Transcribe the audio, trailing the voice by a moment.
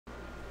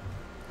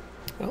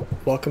Well,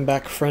 welcome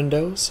back,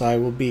 friendos. I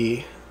will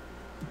be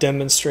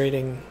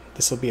demonstrating.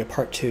 This will be a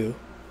part two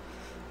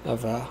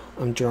of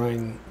I'm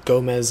drawing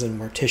Gomez and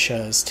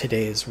Morticia as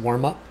today's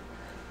warm up.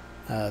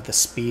 The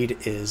speed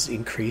is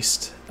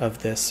increased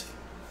of this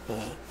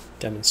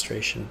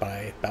demonstration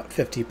by about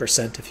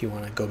 50% if you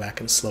want to go back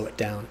and slow it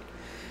down.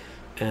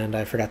 And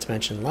I forgot to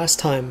mention last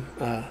time,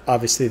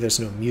 obviously there's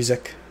no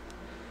music.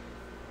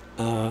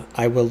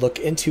 I will look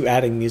into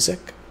adding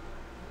music,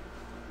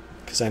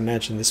 because I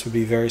imagine this would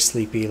be very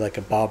sleepy, like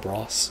a Bob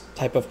Ross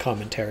type of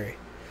commentary,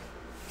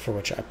 for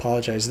which I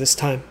apologize this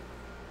time.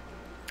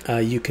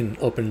 You can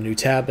open a new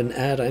tab and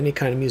add any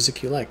kind of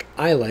music you like.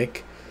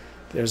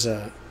 There's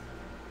a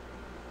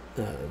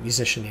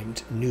musician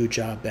named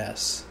Nujabes.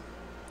 S.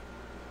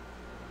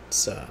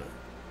 It's a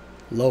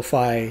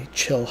lo-fi,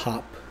 chill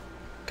hop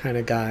kind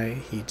of guy.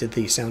 He did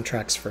the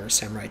soundtracks for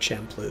Samurai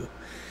Champloo.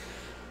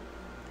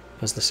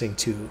 I was listening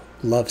to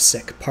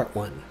Lovesick Part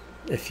 1,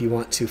 if you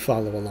want to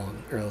follow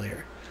along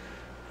earlier.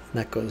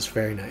 That goes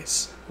very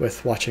nice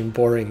with watching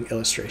boring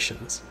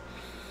illustrations.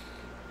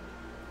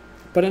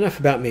 But enough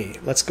about me.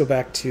 Let's go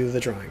back to the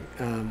drawing.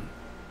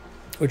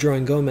 We're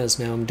drawing Gomez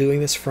now. I'm doing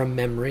this from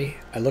memory.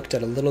 I looked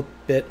at a little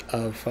bit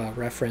of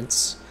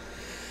reference.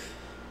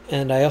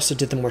 And I also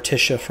did the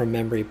Morticia from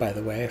memory, by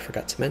the way. I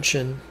forgot to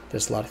mention.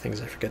 There's a lot of things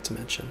I forget to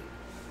mention.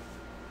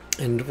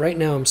 And right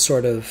now I'm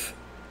sort of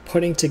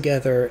putting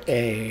together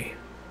a...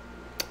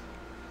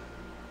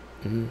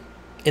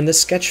 In the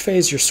sketch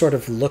phase, you're sort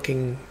of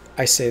looking...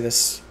 I say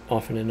this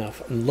often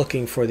enough. I'm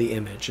looking for the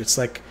image. It's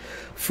like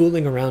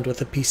fooling around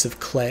with a piece of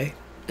clay,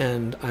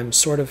 and I'm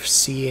sort of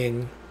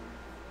seeing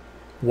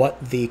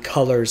what the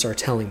colors are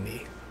telling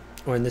me,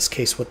 or in this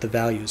case, what the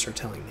values are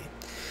telling me.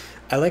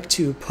 I like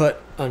to put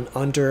an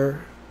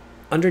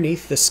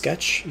underneath the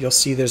sketch. You'll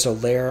see there's a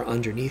layer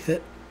underneath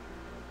it.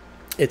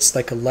 It's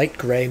like a light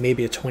gray,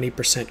 maybe a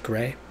 20%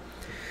 gray,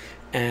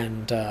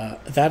 and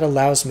that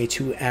allows me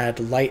to add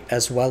light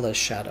as well as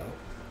shadow,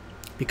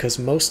 because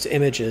most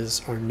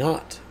images are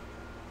not.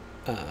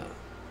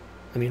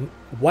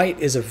 White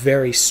is a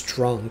very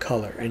strong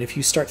color, and if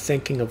you start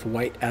thinking of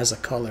white as a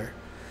color,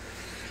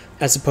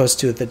 as opposed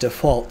to the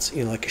default,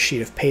 like a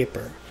sheet of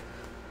paper,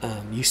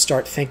 you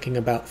start thinking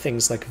about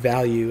things like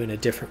value in a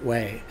different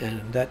way,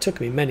 and that took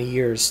me many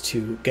years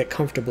to get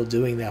comfortable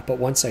doing that, but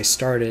once I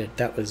started,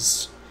 that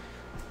was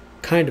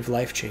kind of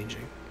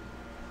life-changing.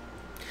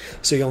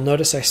 So you'll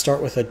notice I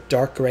start with a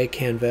light gray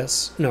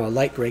canvas,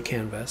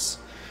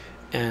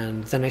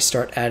 and then I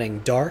start adding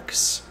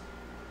darks.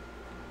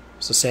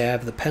 So say I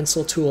have the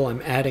pencil tool,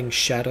 I'm adding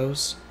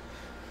shadows,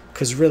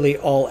 because really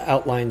all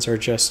outlines are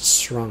just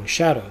strung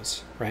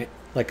shadows, right?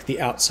 Like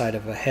the outside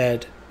of a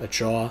head, a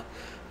jaw,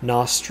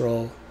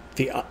 nostril,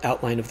 the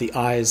outline of the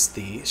eyes,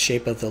 the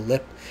shape of the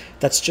lip.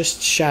 That's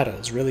just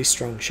shadows, really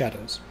strong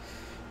shadows.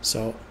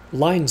 So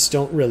lines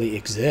don't really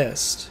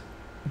exist,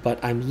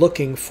 but I'm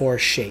looking for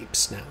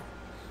shapes now.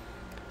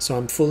 So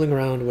I'm fooling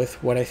around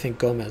with what I think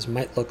Gomez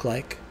might look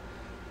like.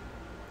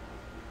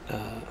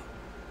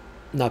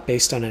 Not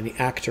based on any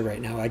actor right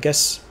now. I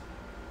guess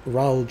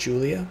Raul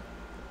Julia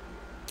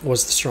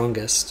was the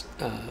strongest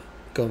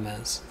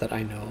Gomez that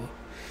I know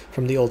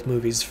from the old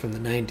movies from the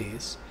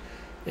 90s.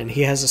 And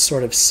he has a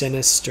sort of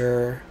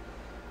sinister,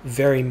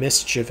 very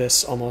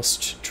mischievous,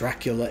 almost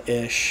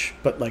Dracula-ish,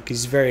 but like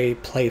he's very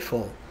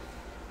playful,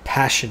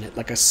 passionate,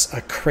 like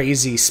a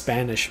crazy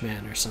Spanish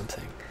man or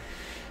something.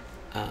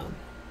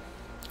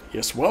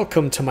 Yes,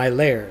 welcome to my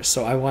lair.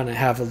 So I want to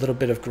have a little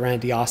bit of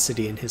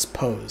grandiosity in his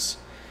pose,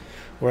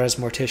 whereas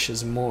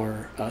Morticia's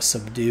more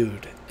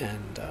subdued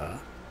and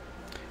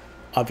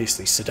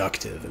obviously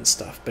seductive and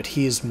stuff, but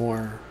he's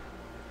more,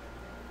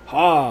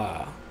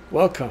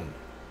 welcome.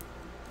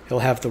 He'll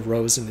have the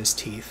rose in his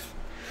teeth.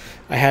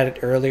 I had it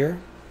earlier,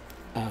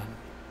 and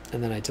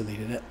then I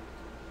deleted it,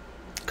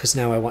 because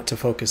now I want to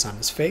focus on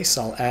his face.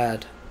 I'll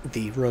add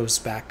the rose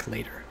back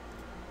later.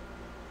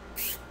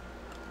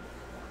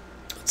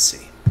 Let's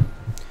see.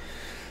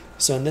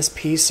 So in this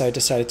piece, I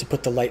decided to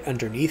put the light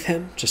underneath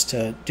him, just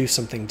to do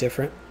something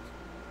different.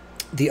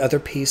 The other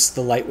piece,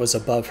 the light was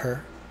above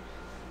her.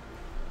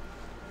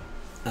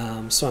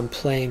 So I'm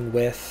playing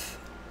with...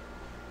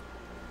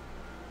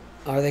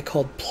 Are they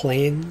called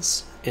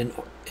planes in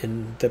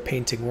the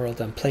painting world?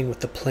 I'm playing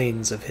with the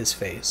planes of his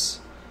face.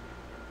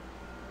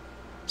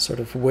 Sort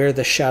of where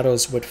the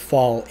shadows would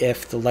fall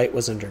if the light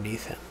was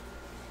underneath him.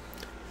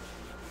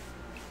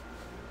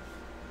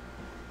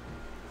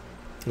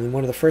 And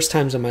one of the first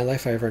times in my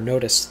life I ever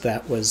noticed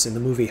that was in the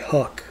movie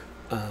Hook.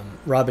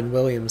 Robin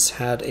Williams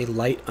had a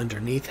light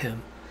underneath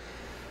him,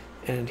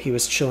 and he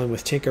was chilling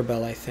with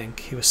Tinkerbell, I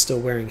think. He was still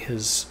wearing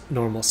his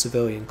normal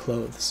civilian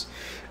clothes.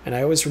 And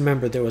I always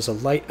remember there was a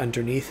light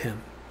underneath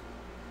him,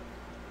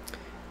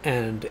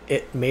 and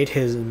it made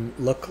him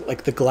look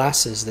like the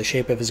glasses, the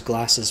shape of his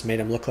glasses made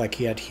him look like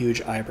he had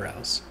huge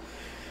eyebrows.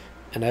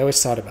 And I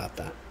always thought about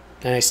that.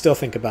 And I still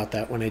think about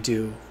that when I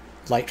do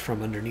light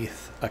from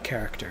underneath a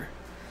character.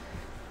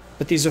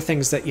 But these are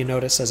things that you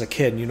notice as a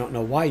kid, and you don't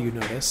know why you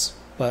notice.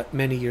 But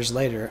many years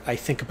later, I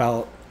think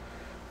about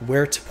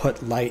where to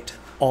put light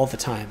all the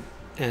time.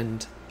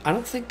 And I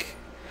don't think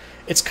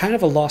it's kind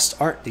of a lost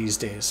art these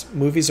days.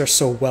 Movies are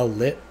so well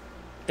lit,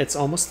 it's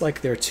almost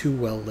like they're too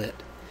well lit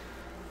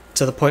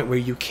to the point where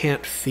you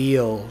can't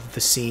feel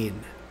the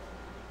scene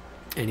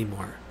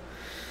anymore.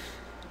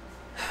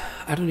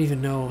 I don't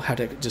even know how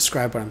to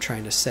describe what I'm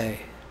trying to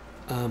say.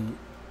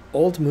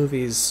 Old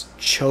movies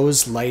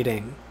chose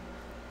lighting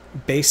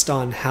based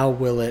on how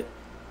will it...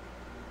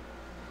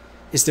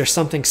 Is there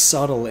something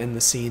subtle in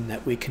the scene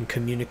that we can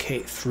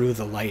communicate through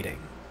the lighting?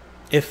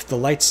 If the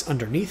light's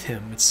underneath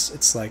him,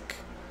 it's like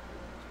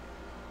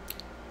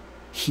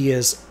he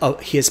is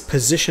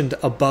positioned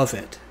above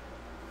it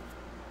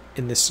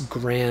in this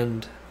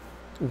grand...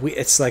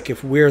 It's like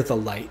if we're the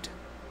light,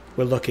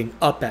 we're looking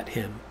up at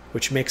him,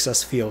 which makes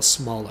us feel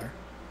smaller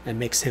and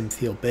makes him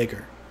feel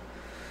bigger.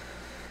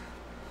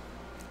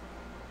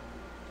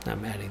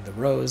 I'm adding the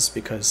rose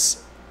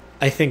because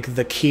I think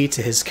the key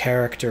to his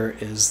character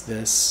is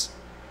this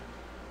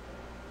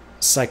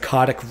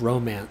psychotic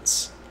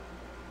romance.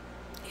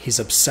 He's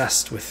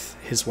obsessed with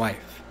his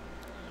wife,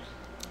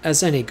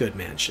 as any good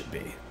man should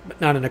be, but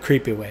not in a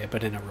creepy way,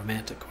 but in a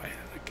romantic way.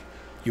 Like,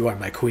 you are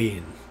my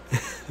queen.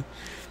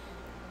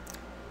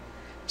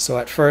 So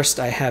at first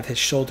I have his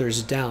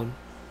shoulders down,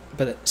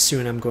 but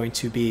soon I'm going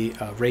to be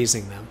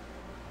raising them.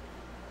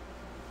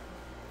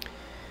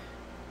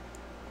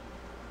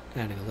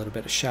 Adding a little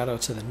bit of shadow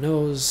to the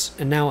nose.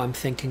 And now I'm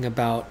thinking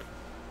about...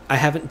 I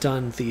haven't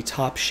done the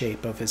top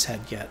shape of his head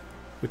yet,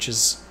 which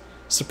is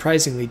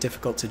surprisingly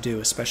difficult to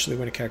do, especially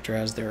when a character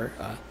has their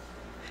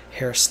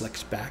hair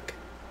slicked back.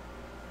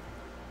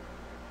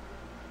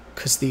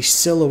 Because the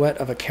silhouette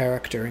of a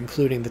character,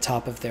 including the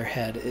top of their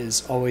head,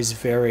 is always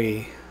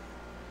very...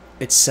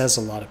 It says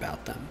a lot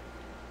about them.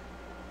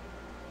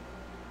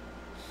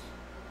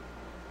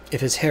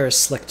 If his hair is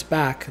slicked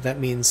back, that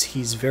means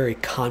he's very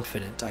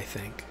confident, I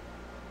think.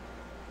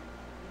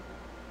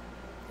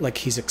 Like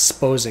he's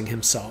exposing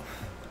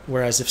himself.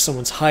 Whereas if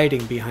someone's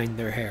hiding behind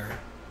their hair,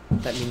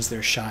 that means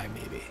they're shy,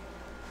 maybe.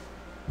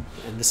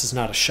 And this is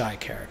not a shy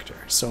character.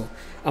 So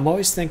I'm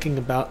always thinking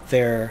about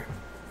their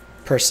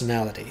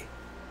personality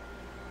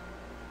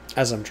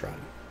as I'm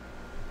drawing.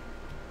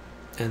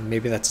 And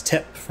maybe that's a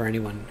tip for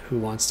anyone who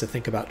wants to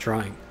think about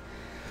drawing.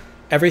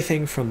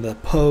 Everything from the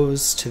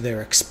pose to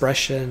their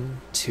expression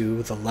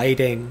to the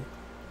lighting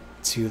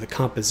to the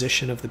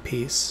composition of the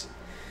piece.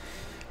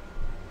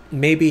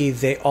 Maybe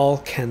they all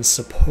can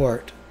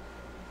support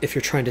if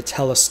you're trying to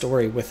tell a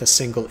story with a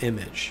single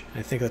image.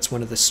 I think that's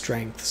one of the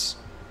strengths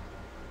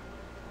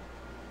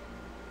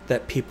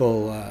that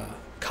people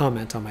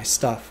comment on my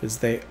stuff, is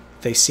they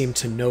seem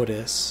to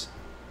notice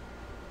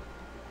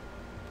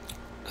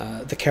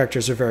the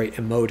characters are very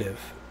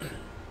emotive.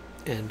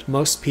 And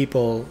most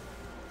people,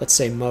 let's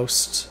say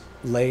most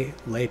lay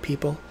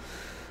people,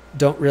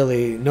 don't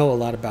really know a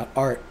lot about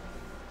art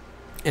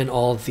and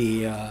all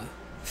the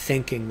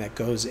thinking that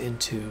goes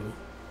into...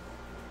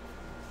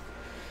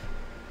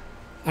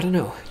 I don't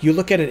know. You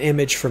look at an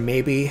image for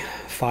maybe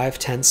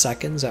 5-10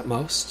 seconds at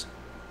most,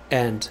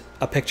 and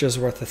a picture's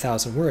worth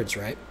 1,000 words,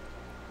 right?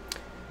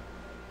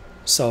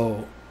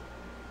 So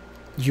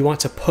you want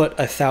to put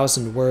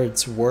 1,000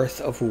 words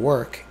worth of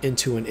work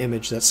into an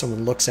image that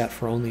someone looks at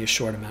for only a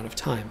short amount of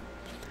time.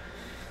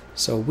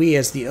 So we,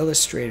 as the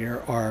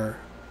illustrator, are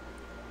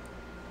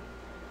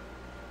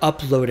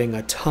uploading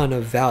a ton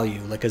of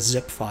value, like a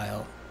zip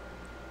file,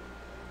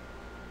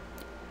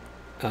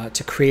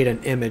 to create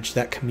an image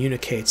that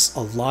communicates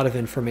a lot of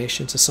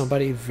information to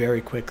somebody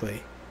very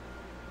quickly.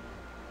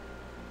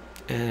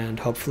 And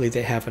hopefully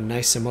they have a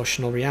nice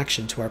emotional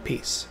reaction to our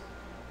piece.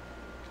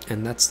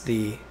 And that's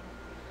the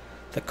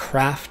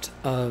craft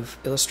of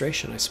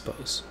illustration, I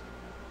suppose.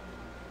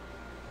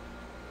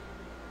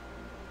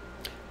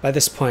 By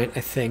this point,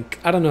 I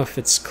think, I don't know if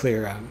it's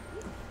clear,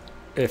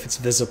 if it's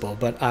visible,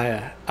 but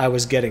I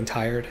was getting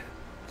tired.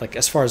 Like,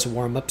 as far as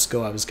warm-ups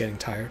go, I was getting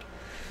tired.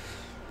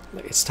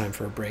 Like, it's time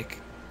for a break.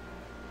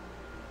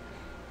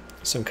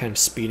 So I'm kind of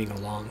speeding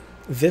along.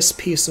 This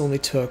piece only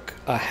took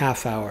a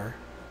half hour,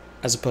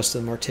 as opposed to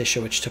the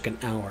Morticia, which took an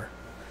hour.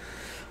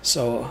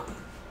 So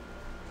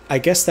I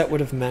guess that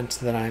would have meant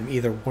that I'm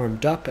either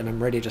warmed up and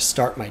I'm ready to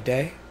start my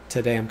day.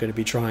 Today I'm going to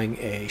be drawing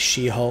a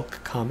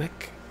She-Hulk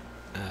comic.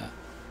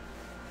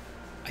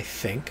 I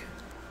think.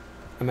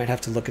 I might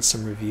have to look at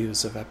some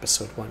reviews of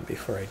episode 1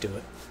 before I do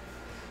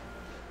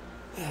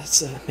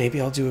it. Maybe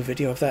I'll do a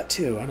video of that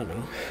too. I don't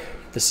know.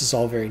 This is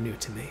all very new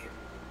to me.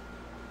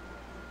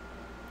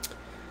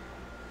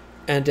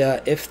 And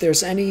if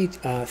there's any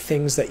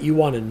things that you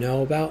want to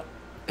know about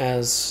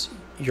as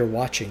you're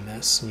watching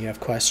this and you have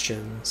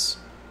questions,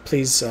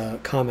 please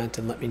comment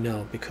and let me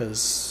know,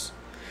 because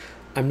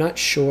I'm not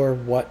sure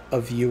what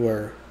a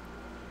viewer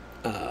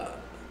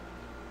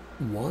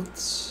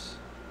wants.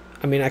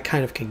 I mean, I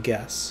kind of can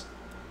guess,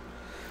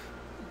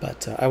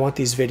 but I want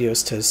these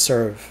videos to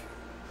serve,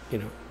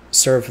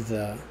 serve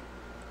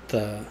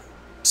the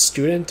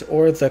student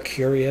or the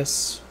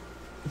curious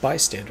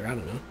bystander. I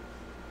don't know.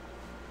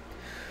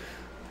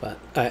 But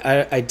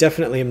I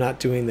definitely am not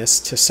doing this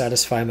to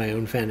satisfy my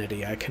own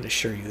vanity. I can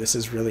assure you, this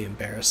is really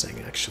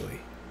embarrassing, actually.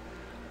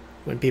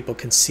 when people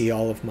can see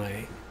all of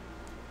my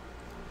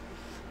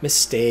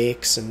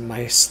mistakes and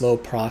my slow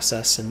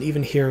process, and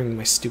even hearing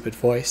my stupid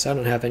voice. I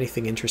don't have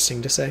anything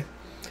interesting to say,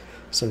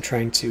 so I'm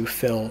trying to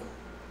fill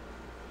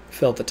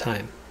the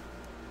time.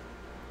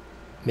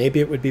 Maybe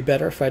it would be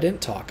better if I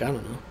didn't talk. I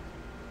don't know.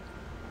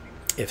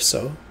 If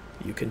so,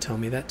 you can tell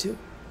me that too.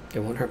 It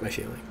won't hurt my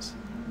feelings.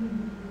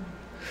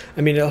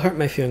 I mean, it'll hurt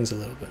my feelings a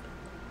little bit,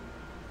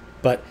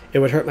 but it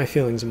would hurt my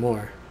feelings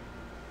more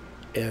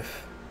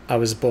if I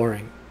was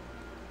boring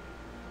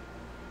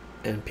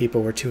and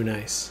people were too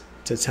nice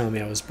to tell me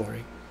I was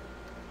boring.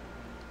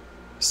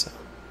 So,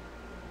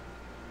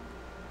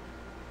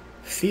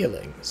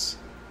 feelings.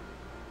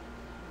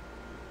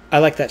 I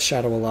like that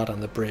shadow a lot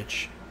on the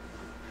bridge.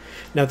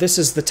 Now this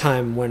is the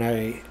time when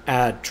I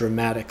add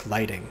dramatic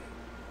lighting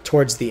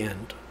towards the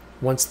end,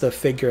 once the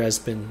figure has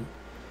been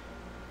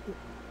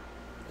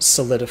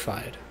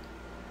solidified.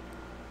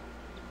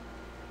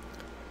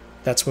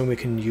 That's when we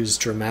can use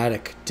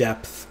dramatic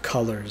depth,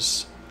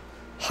 colors,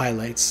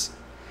 highlights.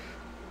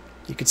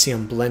 You can see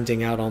I'm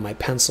blending out all my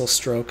pencil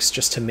strokes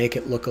just to make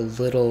it look a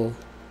little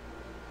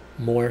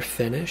more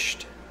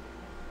finished.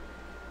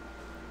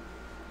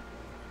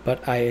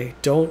 But I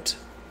don't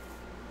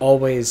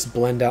always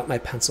blend out my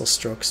pencil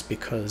strokes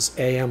because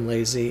A, I'm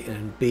lazy,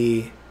 and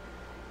B,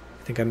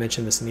 I think I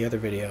mentioned this in the other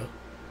video,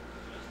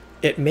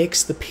 it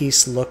makes the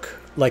piece look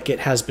like it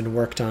has been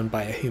worked on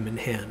by a human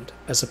hand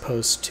as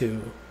opposed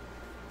to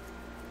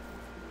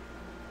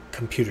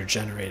computer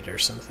generated or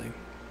something.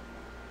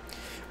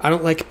 I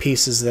don't like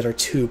pieces that are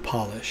too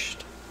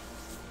polished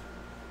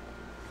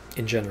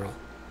in general,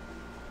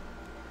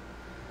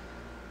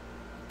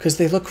 because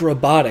they look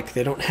robotic.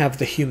 They don't have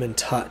the human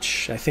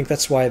touch. I think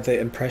that's why the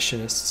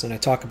Impressionists, and I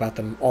talk about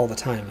them all the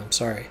time, I'm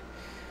sorry,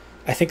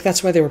 I think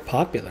that's why they were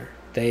popular.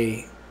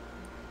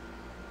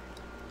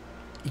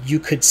 You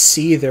could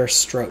see their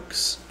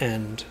strokes,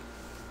 and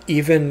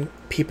even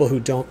people who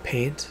don't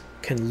paint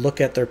can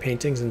look at their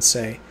paintings and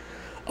say,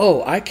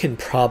 oh, I can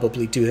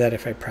probably do that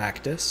if I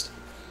practiced.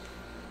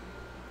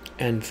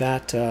 And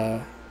that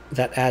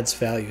adds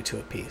value to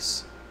a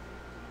piece.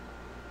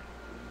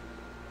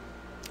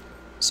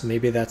 So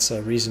maybe that's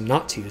a reason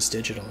not to use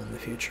digital in the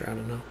future, I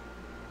don't know.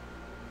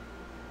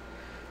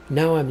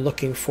 Now I'm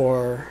looking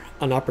for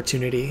an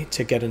opportunity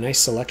to get a nice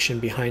selection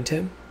behind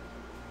him,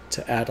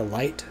 to add a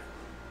light,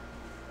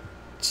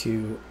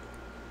 to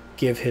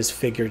give his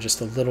figure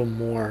just a little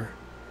more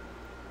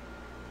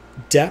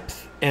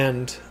depth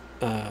and,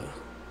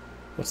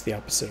 what's the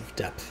opposite of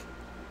depth?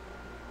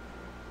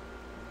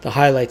 The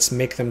highlights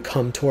make them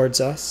come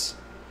towards us,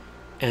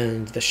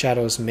 and the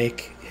shadows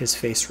make his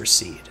face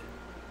recede.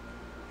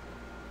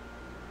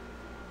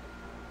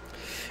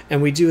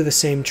 And we do the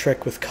same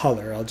trick with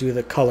color. I'll do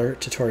the color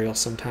tutorial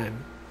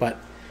sometime, but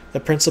the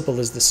principle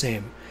is the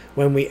same.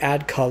 When we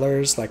add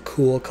colors like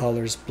cool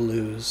colors,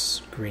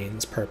 blues,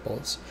 greens,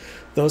 purples,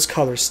 those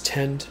colors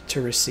tend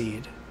to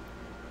recede,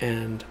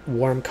 and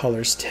warm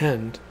colors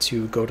tend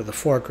to go to the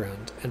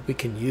foreground, and we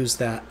can use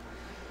that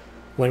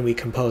when we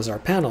compose our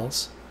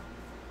panels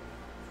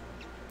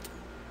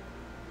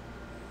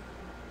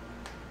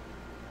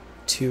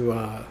to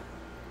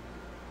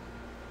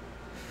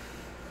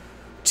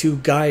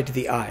guide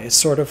the eye. It's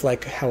sort of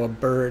like how a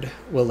bird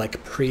will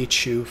like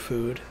pre-chew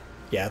food.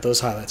 Yeah, those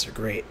highlights are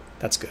great.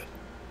 That's good.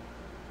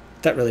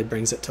 That really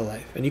brings it to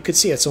life. And you could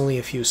see it's only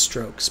a few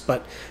strokes,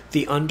 but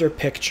the under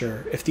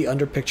picture, if the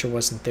under picture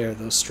wasn't there,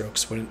 those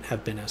strokes wouldn't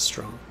have been as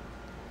strong.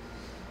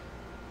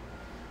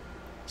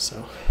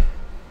 So,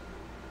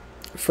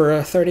 for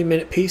a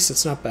 30-minute piece,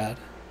 it's not bad.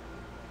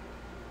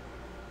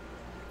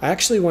 I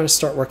actually want to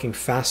start working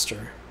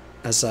faster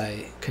as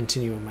I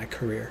continue in my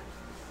career.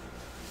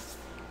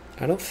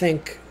 I don't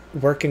think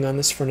working on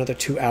this for another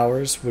 2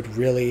 hours would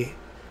really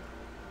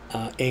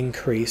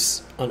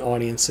increase an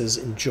audience's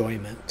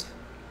enjoyment.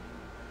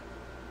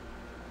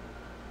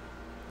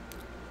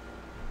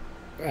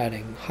 We're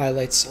adding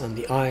highlights on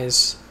the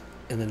eyes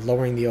and then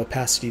lowering the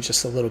opacity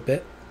just a little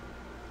bit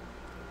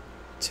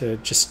to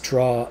just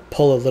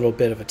pull a little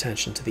bit of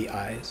attention to the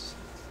eyes.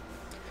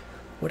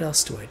 What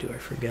else do? I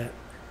forget.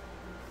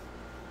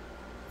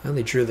 I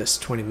only drew this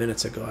 20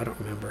 minutes ago. I don't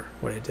remember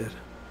what I did.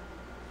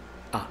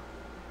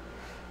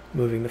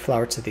 Moving the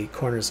flower to the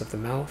corners of the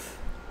mouth,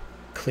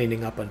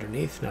 cleaning up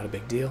underneath, not a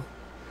big deal.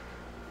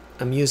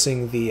 I'm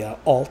using the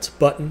Alt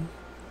button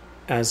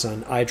as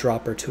an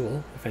eyedropper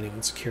tool, if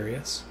anyone's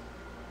curious.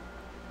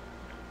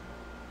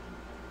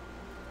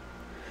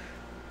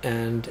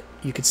 And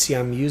you can see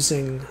I'm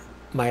using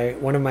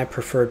one of my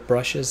preferred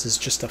brushes is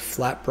just a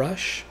flat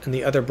brush, and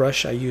the other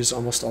brush I use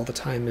almost all the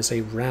time is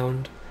a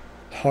round,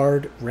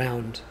 hard,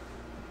 round,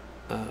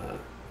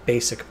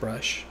 basic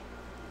brush.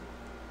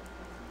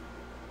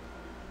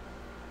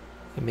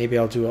 And maybe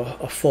I'll do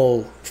a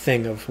full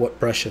thing of what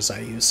brushes I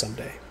use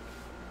someday.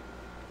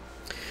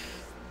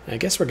 I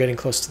guess we're getting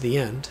close to the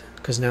end,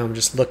 because now I'm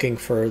just looking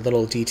for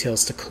little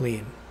details to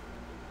clean.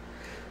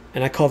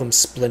 And I call them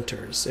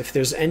splinters. If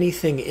there's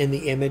anything in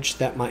the image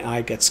that my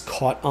eye gets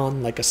caught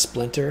on like a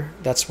splinter,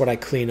 that's what I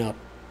clean up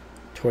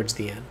towards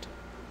the end.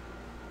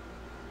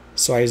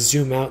 So I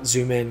zoom out,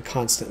 zoom in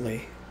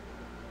constantly.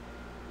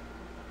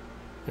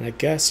 And I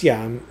guess, yeah,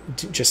 I'm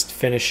just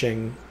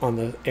finishing on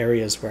the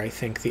areas where I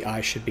think the eye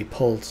should be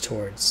pulled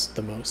towards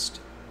the most.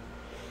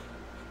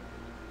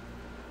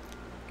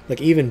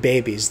 Like even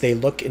babies, they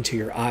look into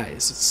your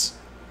eyes. It's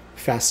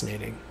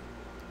fascinating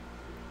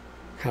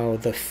how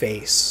the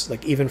face,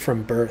 like even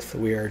from birth,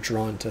 we are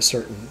drawn to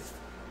certain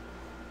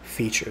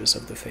features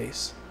of the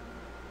face.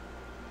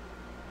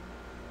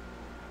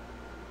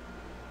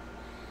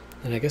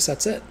 And I guess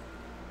that's it,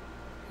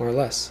 more or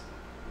less.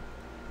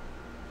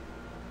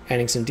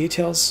 Adding some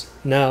details.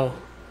 Now,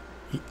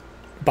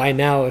 by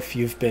now, if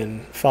you've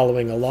been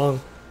following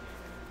along,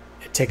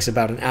 it takes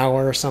about an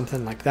hour or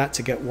something like that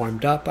to get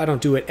warmed up. I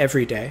don't do it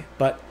every day,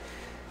 but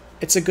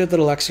it's a good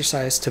little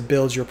exercise to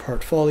build your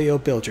portfolio,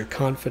 build your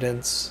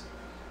confidence.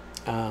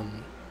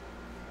 And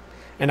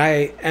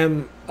I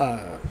am,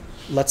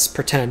 let's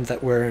pretend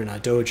that we're in a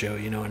dojo,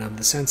 and I'm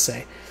the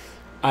sensei.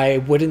 I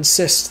would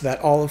insist that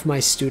all of my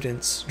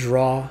students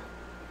draw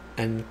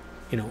and,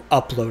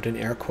 upload in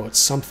air quotes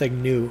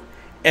something new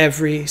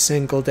every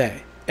single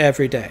day,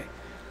 every day.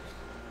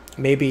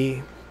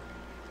 Maybe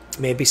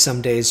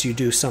some days you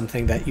do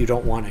something that you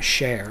don't want to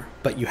share,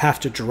 but you have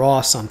to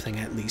draw something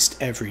at least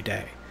every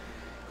day.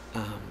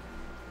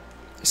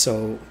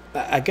 So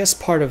I guess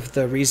part of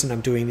the reason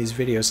I'm doing these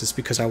videos is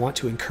because I want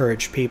to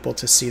encourage people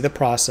to see the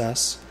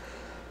process.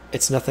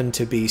 It's nothing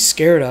to be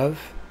scared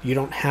of. You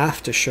don't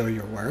have to show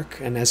your work.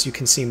 And as you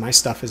can see, my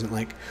stuff isn't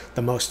like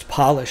the most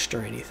polished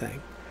or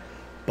anything.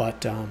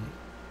 But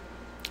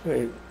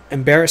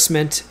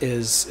embarrassment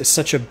is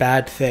such a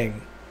bad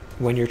thing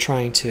when you're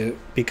trying to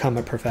become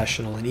a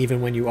professional, and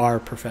even when you are a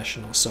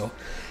professional. So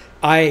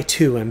I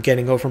too am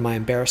getting over my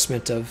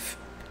embarrassment of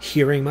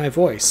hearing my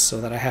voice, so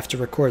that I have to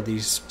record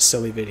these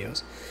silly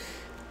videos.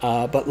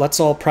 But let's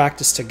all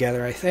practice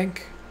together, I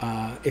think.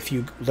 If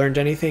you learned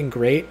anything,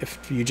 great.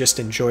 If you just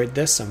enjoyed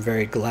this, I'm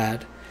very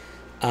glad.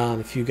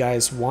 If you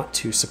guys want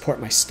to support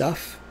my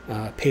stuff,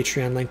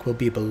 Patreon link will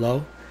be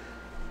below.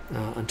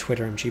 On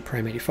Twitter, I'm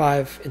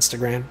gprime85,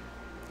 Instagram.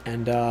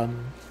 And,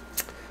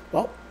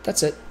 well,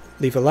 that's it.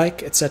 Leave a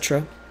like,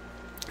 etc.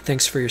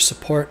 Thanks for your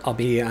support. I'll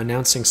be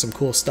announcing some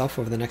cool stuff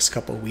over the next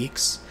couple of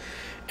weeks.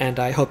 And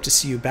I hope to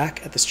see you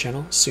back at this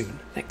channel soon.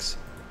 Thanks.